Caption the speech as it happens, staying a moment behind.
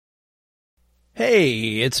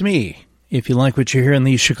Hey, it's me. If you like what you hear in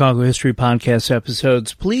these Chicago History Podcast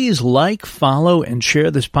episodes, please like, follow, and share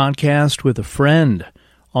this podcast with a friend.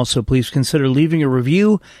 Also, please consider leaving a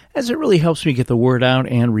review, as it really helps me get the word out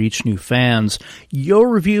and reach new fans. Your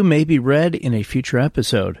review may be read in a future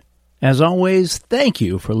episode. As always, thank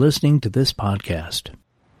you for listening to this podcast.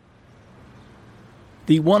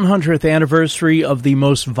 The 100th anniversary of the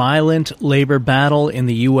most violent labor battle in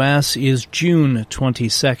the U.S. is June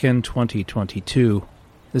 22nd, 2022.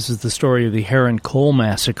 This is the story of the Herrin Coal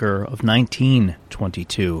Massacre of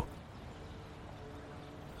 1922.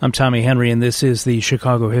 I'm Tommy Henry, and this is the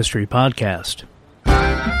Chicago History Podcast.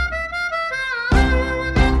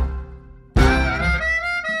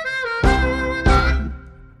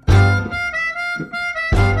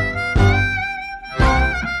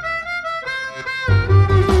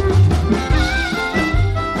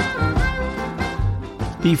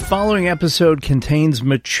 The following episode contains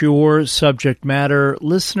mature subject matter.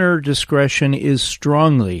 Listener discretion is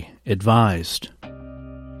strongly advised.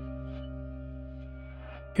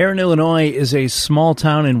 Herrin, Illinois is a small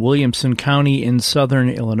town in Williamson County in southern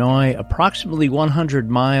Illinois, approximately 100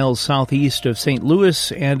 miles southeast of St.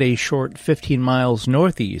 Louis and a short 15 miles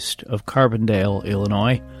northeast of Carbondale,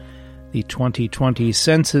 Illinois. The 2020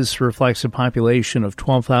 census reflects a population of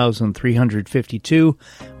 12,352,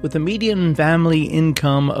 with a median family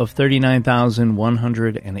income of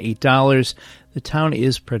 $39,108. The town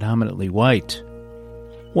is predominantly white.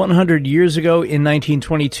 100 years ago, in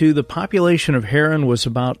 1922, the population of Herrin was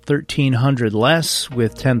about 1,300 less,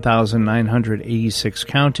 with 10,986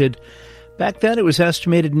 counted. Back then, it was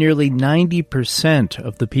estimated nearly 90%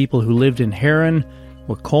 of the people who lived in Herrin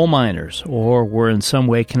were coal miners or were in some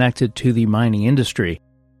way connected to the mining industry.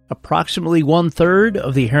 Approximately one-third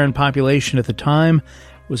of the Herrin population at the time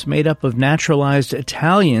was made up of naturalized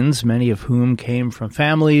Italians, many of whom came from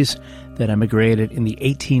families that emigrated in the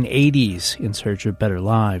 1880s in search of better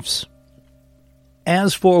lives.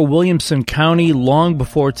 As for Williamson County, long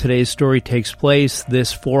before today's story takes place,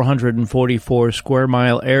 this 444 square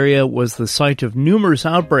mile area was the site of numerous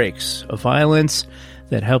outbreaks of violence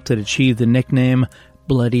that helped it achieve the nickname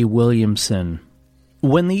Bloody Williamson.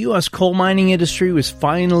 When the U.S. coal mining industry was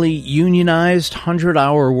finally unionized,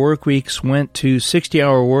 100-hour work weeks went to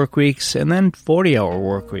 60-hour work weeks and then 40-hour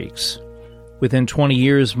work weeks. Within 20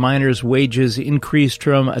 years, miners' wages increased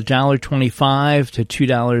from $1.25 to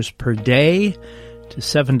 $2 per day to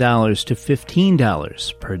 $7 to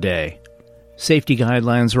 $15 per day. Safety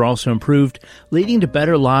guidelines were also improved, leading to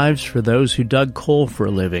better lives for those who dug coal for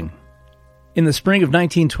a living. In the spring of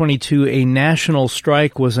 1922, a national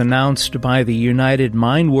strike was announced by the United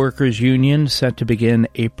Mine Workers Union, set to begin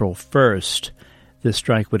April 1st. This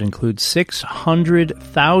strike would include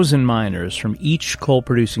 600,000 miners from each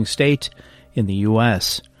coal-producing state in the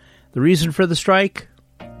U.S. The reason for the strike?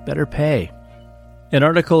 Better pay. An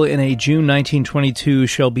article in a June 1922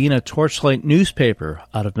 Shelbina Torchlight newspaper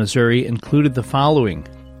out of Missouri included the following.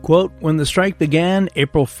 Quote, when the strike began,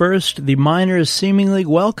 April 1st, the miners seemingly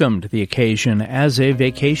welcomed the occasion as a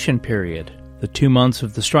vacation period. The 2 months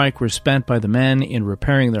of the strike were spent by the men in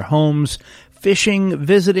repairing their homes, fishing,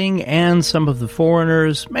 visiting, and some of the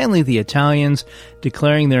foreigners, mainly the Italians,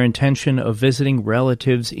 declaring their intention of visiting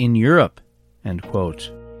relatives in Europe. End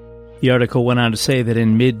quote. The article went on to say that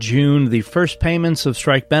in mid-June, the first payments of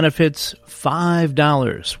strike benefits,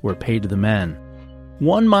 $5, were paid to the men.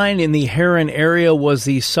 One mine in the Herrin area was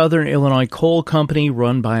the Southern Illinois Coal Company,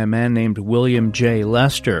 run by a man named William J.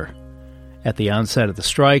 Lester. At the onset of the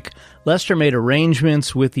strike, Lester made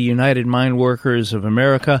arrangements with the United Mine Workers of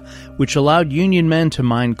America, which allowed union men to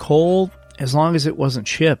mine coal as long as it wasn't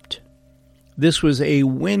shipped. This was a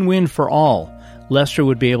win-win for all. Lester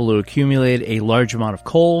would be able to accumulate a large amount of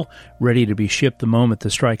coal, ready to be shipped the moment the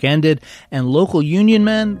strike ended, and local union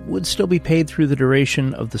men would still be paid through the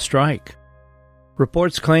duration of the strike.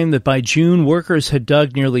 Reports claim that by June, workers had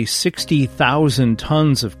dug nearly 60,000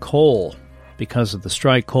 tons of coal. Because of the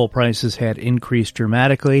strike, coal prices had increased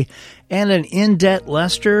dramatically, and an in-debt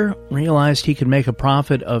Lester realized he could make a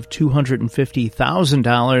profit of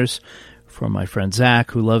 $250,000. For my friend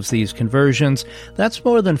Zach, who loves these conversions, that's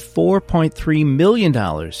more than $4.3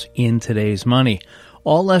 million in today's money.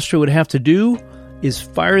 All Lester would have to do is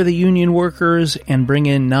fire the union workers and bring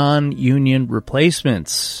in non-union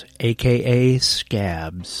replacements, a.k.a.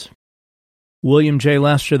 scabs. William J.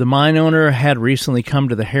 Lester, the mine owner, had recently come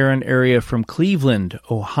to the Herrin area from Cleveland,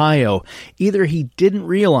 Ohio. Either he didn't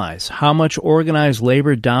realize how much organized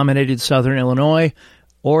labor dominated southern Illinois,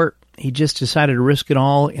 or he just decided to risk it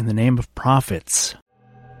all in the name of profits.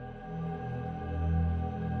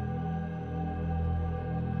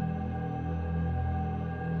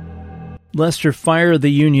 Lester fired the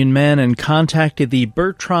union men and contacted the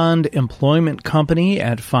Bertrand Employment Company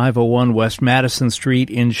at 501 West Madison Street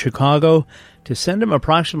in Chicago to send him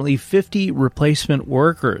approximately 50 replacement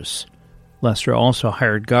workers. Lester also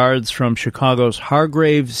hired guards from Chicago's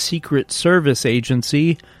Hargrave Secret Service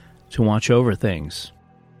Agency to watch over things.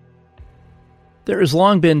 There has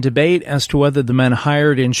long been debate as to whether the men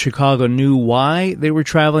hired in Chicago knew why they were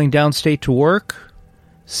traveling downstate to work.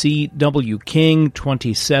 C.W. King,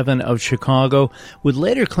 27, of Chicago, would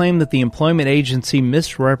later claim that the employment agency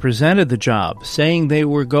misrepresented the job, saying they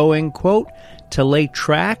were going, quote, to lay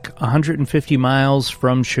track 150 miles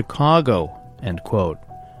from Chicago, end quote.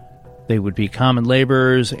 They would be common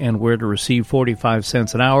laborers and were to receive 45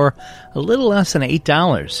 cents an hour, a little less than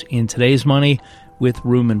 $8 in today's money, with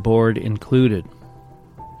room and board included.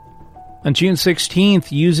 On June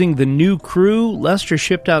 16th, using the new crew, Lester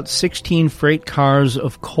shipped out 16 freight cars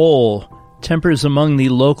of coal. Tempers among the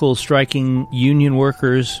local striking union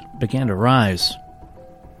workers began to rise.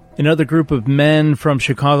 Another group of men from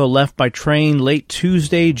Chicago left by train late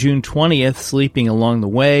Tuesday, June 20th, sleeping along the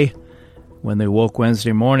way. When they woke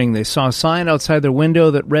Wednesday morning, they saw a sign outside their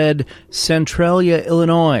window that read, Centralia,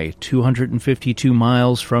 Illinois, 252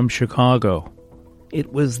 miles from Chicago.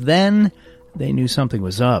 It was then they knew something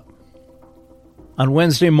was up. On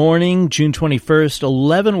Wednesday morning, June 21st,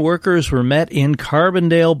 11 workers were met in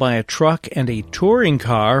Carbondale by a truck and a touring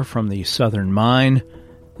car from the southern mine.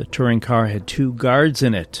 The touring car had 2 guards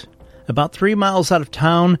in it. About 3 miles out of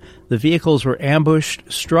town, the vehicles were ambushed,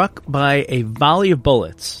 struck by a volley of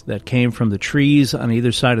bullets that came from the trees on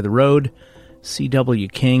either side of the road. C.W.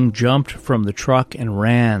 King jumped from the truck and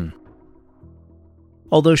ran.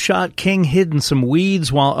 Although shot, King hid in some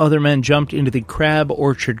weeds while other men jumped into the Crab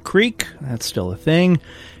Orchard Creek. That's still a thing.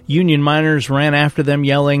 Union miners ran after them,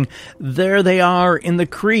 yelling, "There they are in the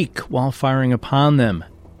creek," while firing upon them.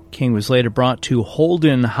 King was later brought to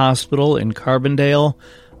Holden Hospital in Carbondale,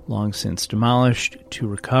 long since demolished, to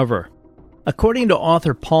recover. According to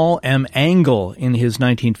author Paul M. Engel in his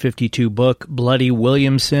 1952 book, Bloody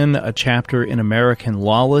Williamson, A Chapter in American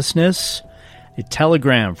Lawlessness, a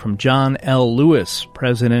telegram from John L. Lewis,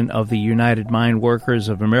 president of the United Mine Workers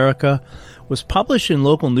of America, was published in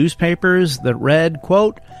local newspapers that read,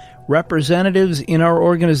 quote, "Representatives in our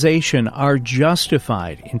organization are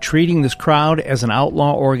justified in treating this crowd as an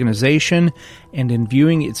outlaw organization and in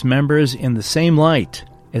viewing its members in the same light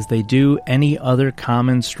as they do any other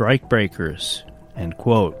common strikebreakers," end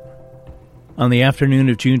quote. On the afternoon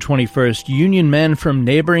of June 21st, Union men from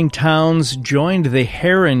neighboring towns joined the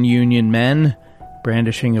Herron Union men,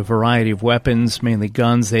 brandishing a variety of weapons, mainly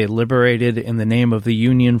guns they had liberated in the name of the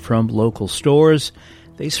Union from local stores.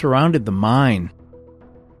 They surrounded the mine.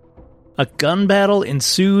 A gun battle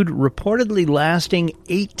ensued, reportedly lasting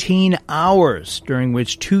 18 hours, during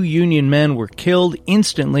which 2 Union men were killed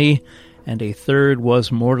instantly and a third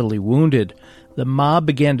was mortally wounded. The mob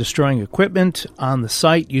began destroying equipment on the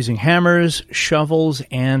site using hammers, shovels,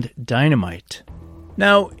 and dynamite.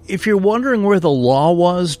 Now, if you're wondering where the law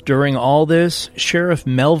was during all this, Sheriff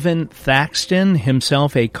Melvin Thaxton,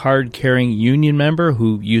 himself a card-carrying Union member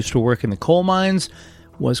who used to work in the coal mines,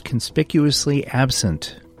 was conspicuously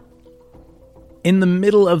absent. In the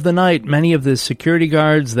middle of the night, many of the security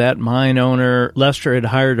guards that mine owner Lester had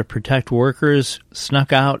hired to protect workers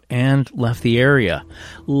snuck out and left the area.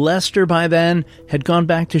 Lester, by then, had gone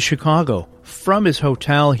back to Chicago. From his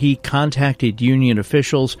hotel, he contacted Union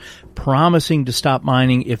officials, promising to stop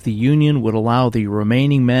mining if the Union would allow the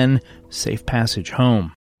remaining men safe passage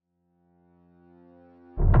home.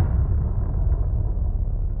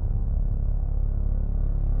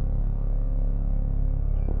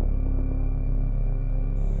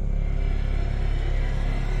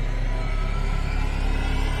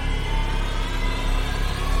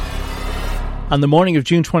 On the morning of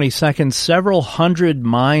June 22nd, several hundred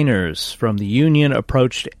miners from the Union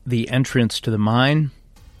approached the entrance to the mine.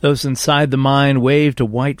 Those inside the mine waved a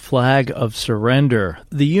white flag of surrender.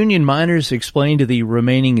 The Union miners explained to the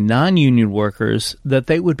remaining non-Union workers that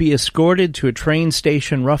they would be escorted to a train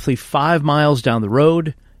station roughly 5 miles down the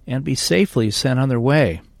road and be safely sent on their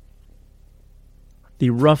way. The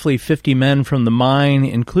roughly 50 men from the mine,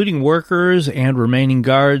 including workers and remaining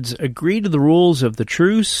guards, agreed to the rules of the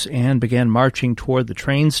truce and began marching toward the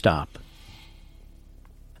train stop.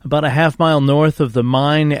 About a half-mile north of the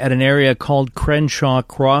mine, at an area called Crenshaw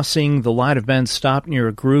Crossing, the line of men stopped near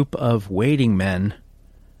a group of waiting men.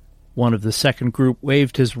 One of the second group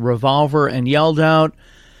waved his revolver and yelled out,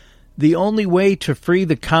 "The only way to free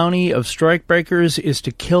the county of strikebreakers is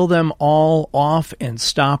to kill them all off and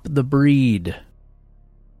stop the breed."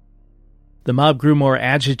 The mob grew more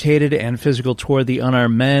agitated and physical toward the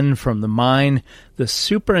unarmed men from the mine. The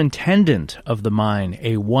superintendent of the mine,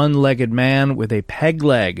 a one-legged man with a peg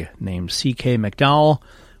leg named C.K. McDowell,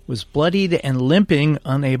 was bloodied and limping,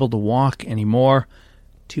 unable to walk anymore.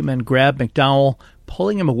 Two men grabbed McDowell,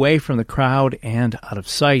 pulling him away from the crowd and out of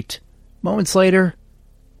sight. Moments later,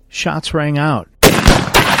 shots rang out.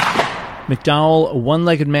 McDowell, a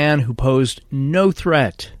one-legged man who posed no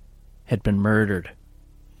threat, had been murdered.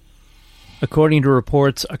 According to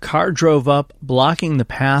reports, a car drove up, blocking the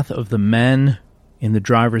path of the men. In the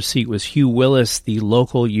driver's seat was Hugh Willis, the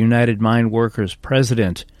local United Mine Workers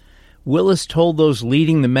president. Willis told those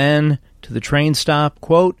leading the men to the train stop,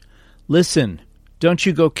 quote, "Listen, don't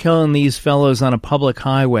you go killing these fellows on a public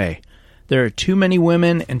highway. There are too many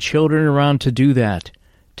women and children around to do that.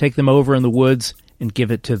 Take them over in the woods and give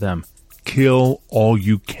it to them. Kill all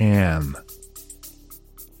you can."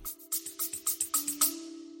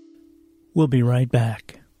 We'll be right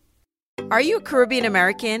back. Are you a Caribbean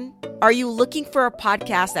American? Are you looking for a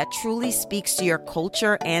podcast that truly speaks to your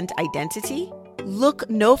culture and identity? Look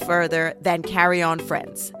no further than Carry On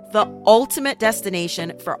Friends, the ultimate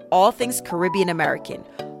destination for all things Caribbean American,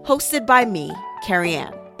 hosted by me, Carrie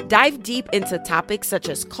Ann. Dive deep into topics such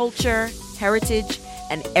as culture, heritage,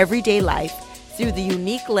 and everyday life through the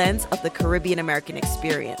unique lens of the Caribbean American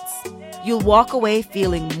experience. You'll walk away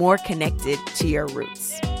feeling more connected to your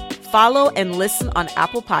roots. Follow and listen on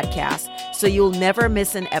Apple Podcasts so you'll never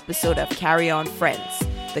miss an episode of Carry On Friends,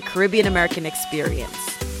 the Caribbean American experience.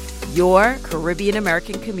 Your Caribbean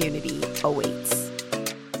American community awaits.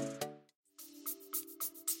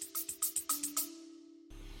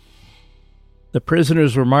 The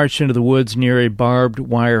prisoners were marched into the woods near a barbed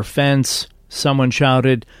wire fence. Someone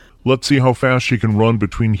shouted, "Let's see how fast you can run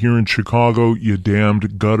between here and Chicago, you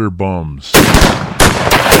damned gutter bums."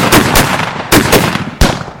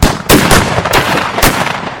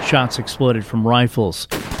 Shots exploded from rifles,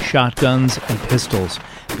 shotguns, and pistols.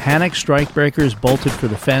 Panicked strikebreakers bolted for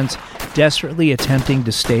the fence, desperately attempting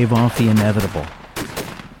to stave off the inevitable.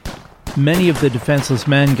 Many of the defenseless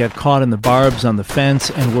men got caught in the barbs on the fence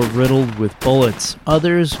and were riddled with bullets.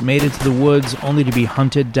 Others made it to the woods only to be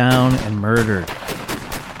hunted down and murdered.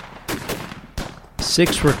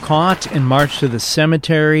 6 were caught and marched to the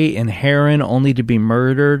cemetery in Heron only to be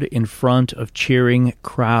murdered in front of cheering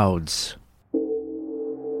crowds.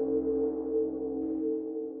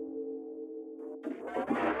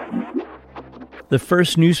 The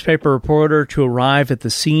first newspaper reporter to arrive at the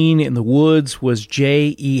scene in the woods was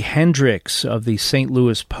J.E. Hendricks of the St.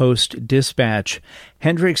 Louis Post-Dispatch.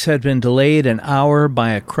 Hendricks had been delayed an hour by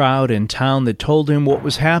a crowd in town that told him what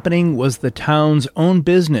was happening was the town's own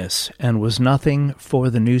business and was nothing for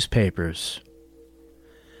the newspapers.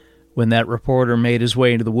 When that reporter made his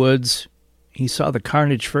way into the woods, he saw the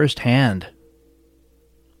carnage firsthand.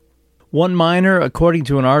 One miner, according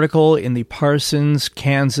to an article in the Parsons,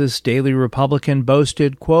 Kansas Daily Republican,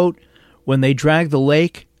 boasted, quote, "When they drag the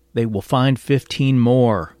lake, they will find 15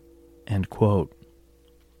 more," end quote.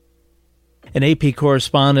 An AP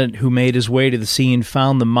correspondent who made his way to the scene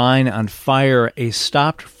found the mine on fire. A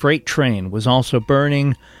stopped freight train was also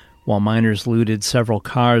burning, while miners looted several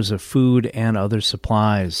cars of food and other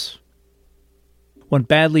supplies. One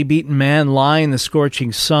badly beaten man lay in the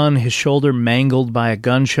scorching sun, his shoulder mangled by a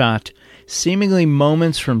gunshot. Seemingly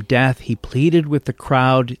moments from death, he pleaded with the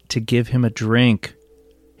crowd to give him a drink.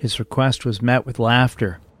 His request was met with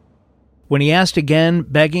laughter. When he asked again,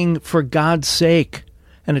 begging for God's sake,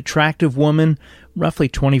 an attractive woman, roughly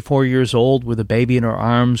 24 years old, with a baby in her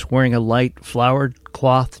arms, wearing a light flowered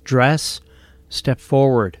cloth dress, stepped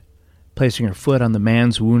forward, placing her foot on the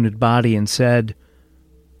man's wounded body, and said,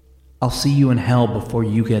 "I'll see you in hell before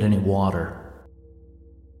you get any water."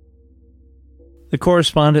 The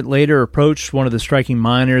correspondent later approached one of the striking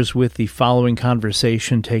miners with the following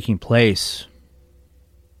conversation taking place.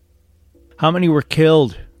 "How many were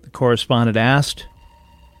killed?" the correspondent asked.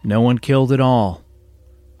 "No one killed at all."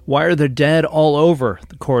 "Why are there dead all over?"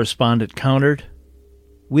 the correspondent countered.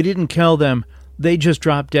 "We didn't kill them. They just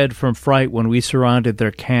dropped dead from fright when we surrounded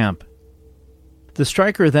their camp." The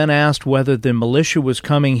striker then asked whether the militia was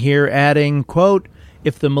coming here, adding, quote,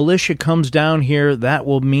 "If the militia comes down here, that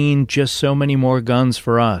will mean just so many more guns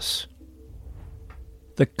for us."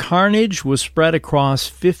 The carnage was spread across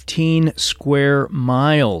 15 square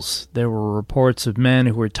miles. There were reports of men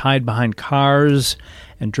who were tied behind cars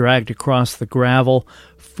and dragged across the gravel.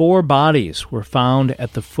 4 bodies were found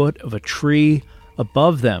at the foot of a tree.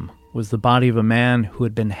 Above them was the body of a man who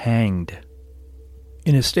had been hanged.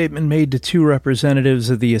 In a statement made to two representatives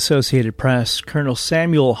of the Associated Press, Colonel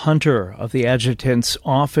Samuel Hunter of the Adjutant's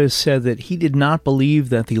office said that he did not believe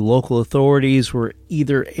that the local authorities were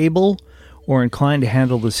either able or inclined to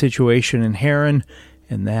handle the situation in Heron,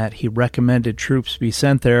 and that he recommended troops be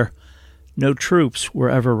sent there. No troops were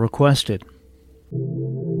ever requested.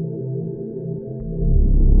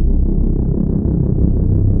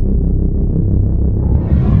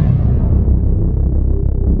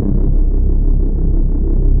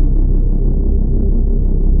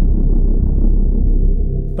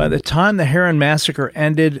 By the time the Heron massacre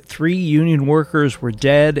ended, 3 union workers were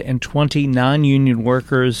dead and 20 non-union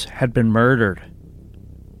workers had been murdered.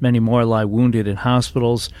 Many more lie wounded in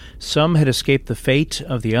hospitals. Some had escaped the fate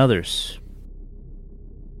of the others.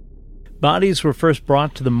 Bodies were first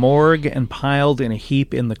brought to the morgue and piled in a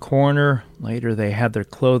heap in the corner. Later they had their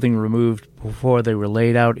clothing removed before they were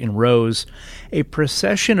laid out in rows. A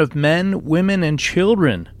procession of men, women, and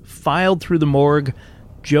children filed through the morgue,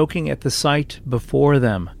 joking at the sight before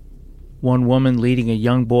them. One woman leading a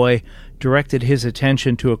young boy directed his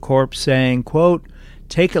attention to a corpse, saying, quote,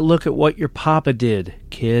 "Take a look at what your papa did,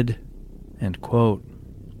 kid," end quote.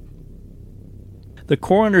 The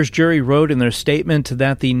coroner's jury wrote in their statement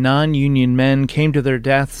that the non-union men came to their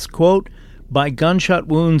deaths, quote, "by gunshot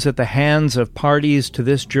wounds at the hands of parties to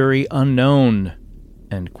this jury unknown,"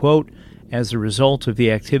 end quote, as a result of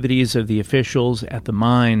the activities of the officials at the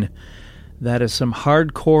mine. That is some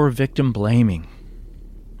hardcore victim blaming.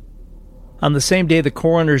 On the same day, the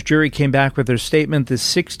coroner's jury came back with their statement. The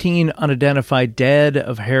 16 unidentified dead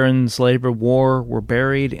of Heron's labor war were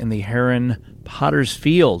buried in the Heron Potter's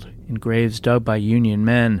Field in graves dug by Union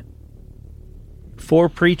men. 4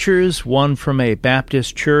 preachers, one from a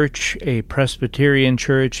Baptist church, a Presbyterian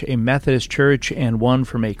church, a Methodist church, and one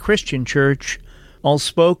from a Christian church, all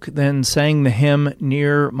spoke, then sang the hymn,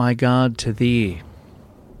 "Near My God to Thee."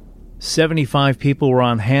 75 people were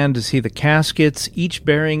on hand to see the caskets, each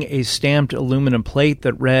bearing a stamped aluminum plate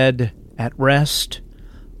that read, "At Rest,"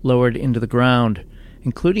 lowered into the ground,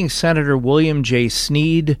 including Senator William J.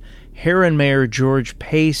 Sneed, Heron Mayor George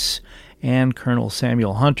Pace, and Colonel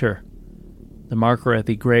Samuel Hunter. The marker at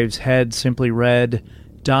the grave's head simply read,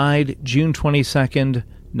 "Died June 22,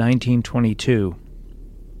 1922.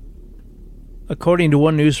 According to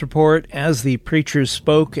one news report, as the preachers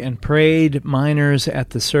spoke and prayed, miners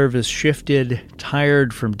at the service shifted,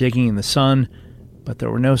 tired from digging in the sun, but there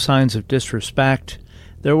were no signs of disrespect.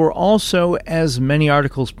 There were also, as many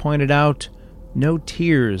articles pointed out, no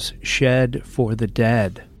tears shed for the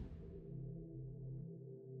dead.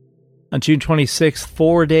 On June 26th,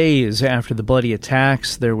 4 days after the bloody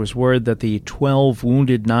attacks, there was word that the 12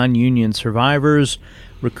 wounded non-union survivors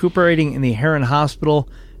recuperating in the Heron Hospital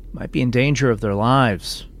might be in danger of their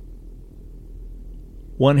lives.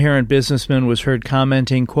 One Heron businessman was heard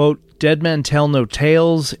commenting, quote, "Dead men tell no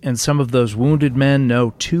tales, and some of those wounded men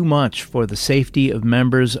know too much for the safety of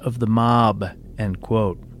members of the mob," end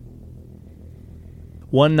quote.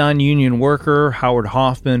 One non-union worker, Howard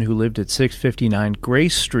Hoffman, who lived at 659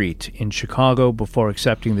 Grace Street in Chicago before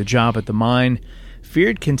accepting the job at the mine,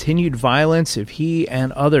 feared continued violence if he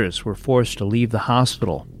and others were forced to leave the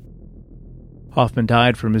hospital. Hoffman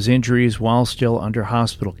died from his injuries while still under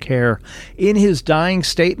hospital care. In his dying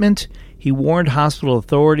statement, he warned hospital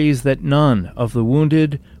authorities that none of the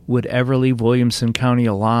wounded would ever leave Williamson County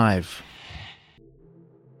alive.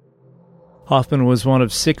 Hoffman was one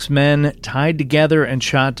of 6 men tied together and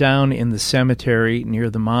shot down in the cemetery near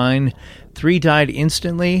the mine. 3 died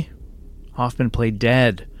instantly. Hoffman played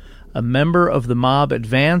dead. A member of the mob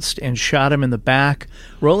advanced and shot him in the back,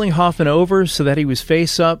 rolling Hoffman over so that he was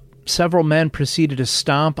face up. Several men proceeded to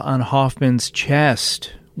stomp on Hoffman's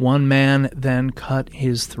chest. One man then cut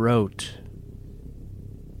his throat.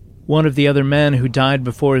 One of the other men, who died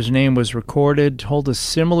before his name was recorded, told a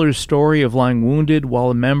similar story of lying wounded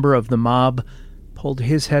while a member of the mob pulled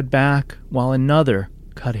his head back while another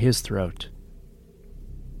cut his throat.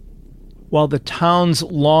 While the town's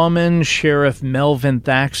lawman, Sheriff Melvin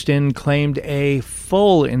Thaxton, claimed a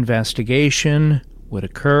full investigation would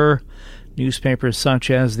occur, newspapers such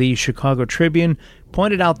as the Chicago Tribune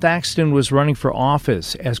pointed out Thaxton was running for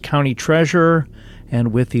office as county treasurer,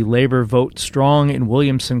 and with the labor vote strong in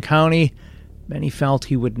Williamson County, many felt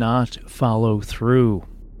he would not follow through.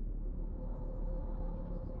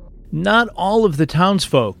 Not all of the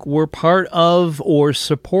townsfolk were part of or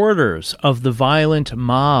supporters of the violent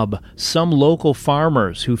mob. Some local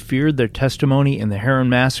farmers who feared their testimony in the Heron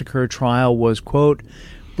Massacre trial was, quote,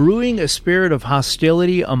 brewing a spirit of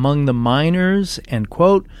hostility among the miners, and,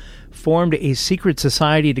 quote, formed a secret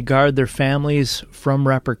society to guard their families from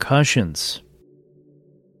repercussions.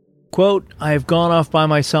 Quote, "I have gone off by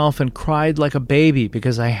myself and cried like a baby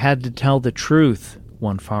because I had to tell the truth,"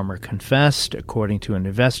 one farmer confessed, according to an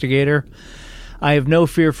investigator. "I have no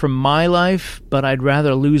fear for my life, but I'd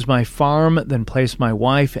rather lose my farm than place my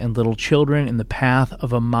wife and little children in the path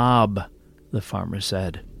of a mob," the farmer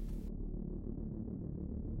said.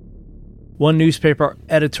 One newspaper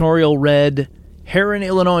editorial read, "Herrin,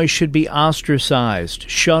 Illinois should be ostracized,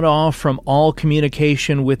 shut off from all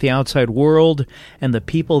communication with the outside world, and the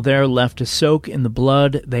people there left to soak in the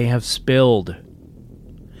blood they have spilled."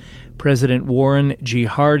 President Warren G.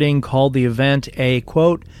 Harding called the event a,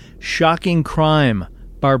 quote, "shocking crime,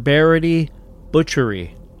 barbarity,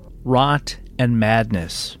 butchery, rot, and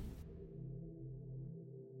madness."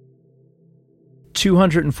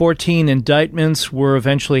 214 indictments were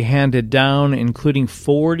eventually handed down, including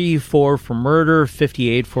 44 for murder,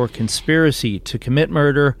 58 for conspiracy to commit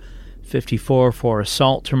murder, 54 for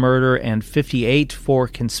assault to murder, and 58 for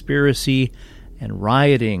conspiracy and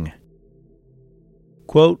rioting.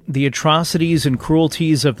 Quote, "The atrocities and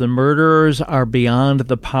cruelties of the murderers are beyond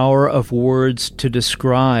the power of words to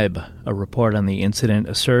describe," a report on the incident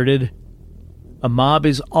asserted. "A mob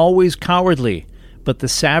is always cowardly, but the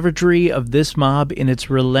savagery of this mob in its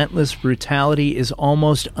relentless brutality is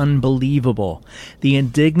almost unbelievable. The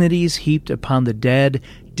indignities heaped upon the dead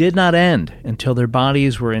did not end until their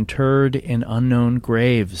bodies were interred in unknown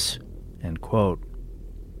graves." End quote.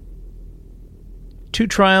 2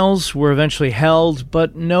 trials were eventually held,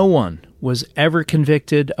 but no one was ever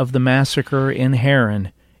convicted of the massacre in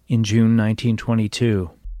Herrin in June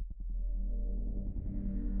 1922.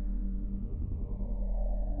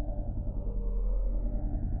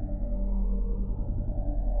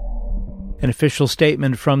 An official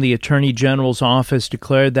statement from the Attorney General's office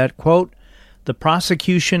declared that, quote, "The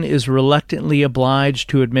prosecution is reluctantly obliged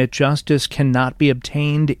to admit justice cannot be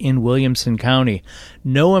obtained in Williamson County.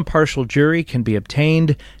 No impartial jury can be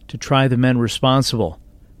obtained to try the men responsible.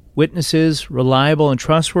 Witnesses, reliable and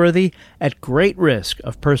trustworthy, at great risk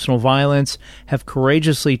of personal violence, have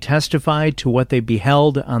courageously testified to what they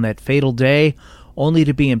beheld on that fatal day, only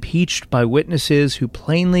to be impeached by witnesses who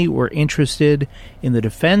plainly were interested in the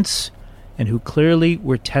defense and who clearly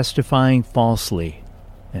were testifying falsely."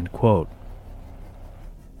 End quote.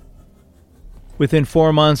 Within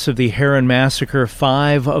 4 months of the Herrin massacre,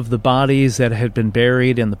 5 of the bodies that had been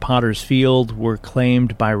buried in the Potter's Field were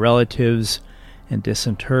claimed by relatives and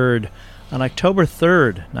disinterred. On October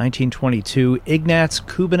 3rd, 1922, Ignaz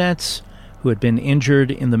Kubinetz, who had been injured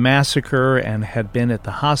in the massacre and had been at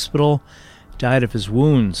the hospital, died of his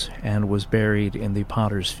wounds and was buried in the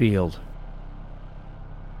Potter's Field.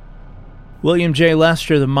 William J.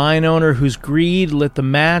 Lester, the mine owner whose greed lit the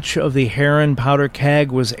match of the Herrin powder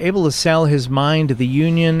keg, was able to sell his mine to the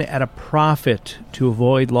Union at a profit to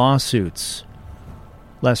avoid lawsuits.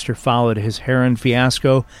 Lester followed his Herrin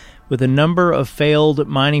fiasco with a number of failed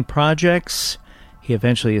mining projects. He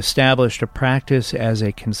eventually established a practice as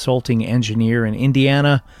a consulting engineer in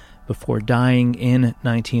Indiana before dying in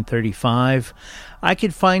 1935. I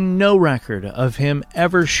could find no record of him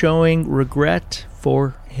ever showing regret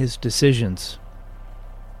for his decisions.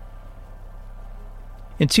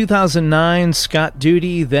 In 2009, Scott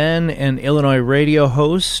Duty, then an Illinois radio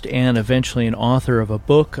host and eventually an author of a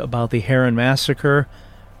book about the Herrin Massacre,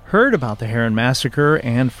 heard about the Herrin Massacre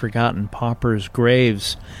and forgotten paupers'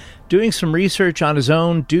 graves. Doing some research on his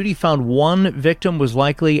own, Duty found one victim was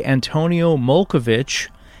likely Antonio Molkovich,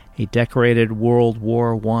 a decorated World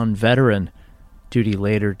War I veteran. Duty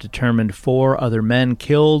later determined 4 other men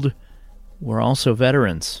killed were also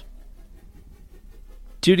veterans.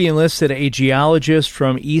 Duty enlisted a geologist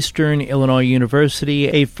from Eastern Illinois University,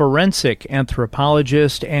 a forensic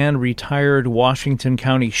anthropologist, and retired Washington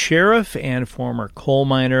County Sheriff and former coal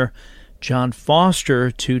miner John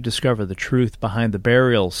Foster to discover the truth behind the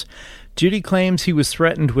burials. Duty claims he was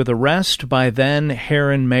threatened with arrest by then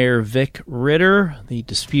Herrin Mayor Vic Ritter. The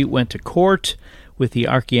dispute went to court, with the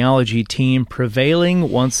archaeology team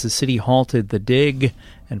prevailing once the city halted the dig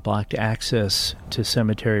and blocked access to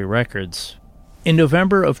cemetery records. In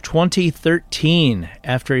November of 2013,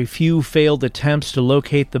 after a few failed attempts to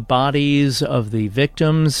locate the bodies of the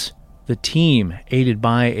victims, the team, aided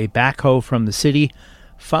by a backhoe from the city,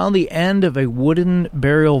 found the end of a wooden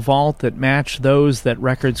burial vault that matched those that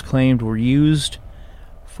records claimed were used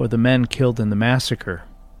for the men killed in the massacre.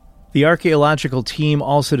 The archaeological team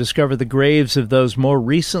also discovered the graves of those more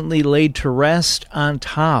recently laid to rest on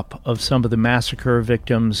top of some of the massacre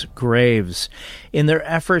victims' graves. In their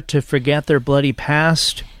effort to forget their bloody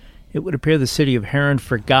past, it would appear the city of Herrin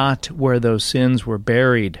forgot where those sins were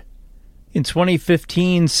buried. In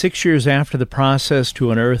 2015, 6 years after the process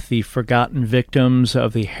to unearth the forgotten victims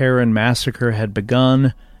of the Heron massacre had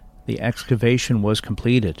begun, the excavation was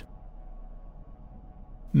completed.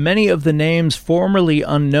 Many of the names formerly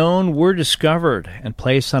unknown were discovered and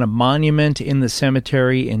placed on a monument in the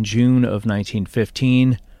cemetery in June of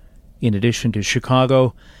 1915. In addition to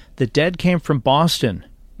Chicago, the dead came from Boston,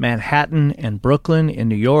 Manhattan and Brooklyn in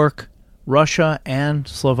New York, Russia, and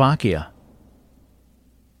Slovakia.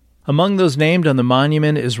 Among those named on the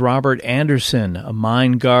monument is Robert Anderson, a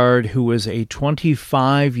mine guard who was a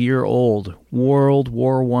 25-year-old World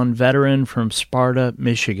War I veteran from Sparta,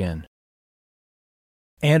 Michigan.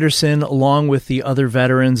 Anderson, along with the other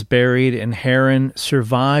veterans buried in Heron,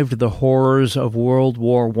 survived the horrors of World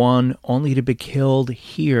War I, only to be killed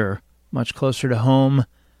here, much closer to home,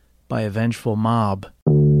 by a vengeful mob.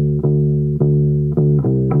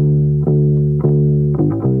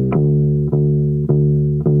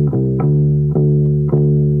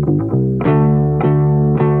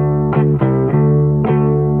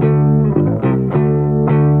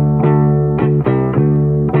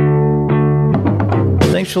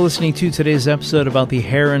 Thanks for listening to today's episode about the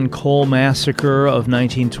Heron Coal Massacre of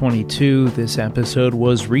 1922. This episode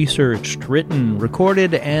was researched, written,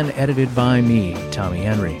 recorded, and edited by me, Tommy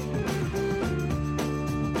Henry.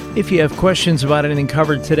 If you have questions about anything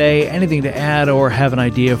covered today, anything to add, or have an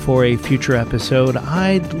idea for a future episode,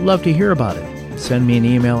 I'd love to hear about it. Send me an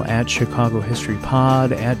email at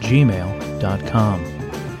chicagohistorypod@gmail.com.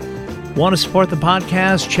 Want to support the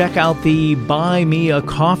podcast? Check out the Buy Me a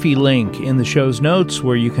Coffee link in the show's notes,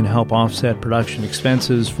 where you can help offset production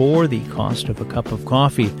expenses for the cost of a cup of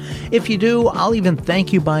coffee. If you do, I'll even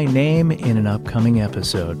thank you by name in an upcoming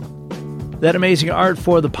episode. That amazing art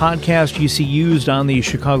for the podcast you see used on the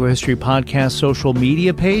Chicago History Podcast social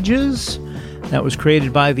media pages, that was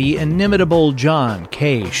created by the inimitable John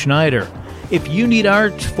K. Schneider. If you need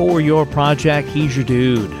art for your project, he's your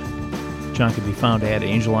dude. John can be found at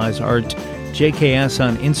Angel Eyes Art JKS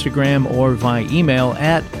on Instagram or via email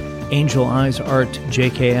at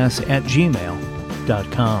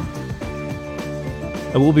angeleyesartjks@gmail.com.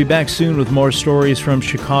 I will be back soon with more stories from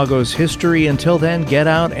Chicago's history. Until then, get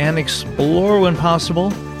out and explore when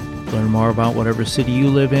possible. Learn more about whatever city you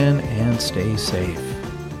live in and stay safe.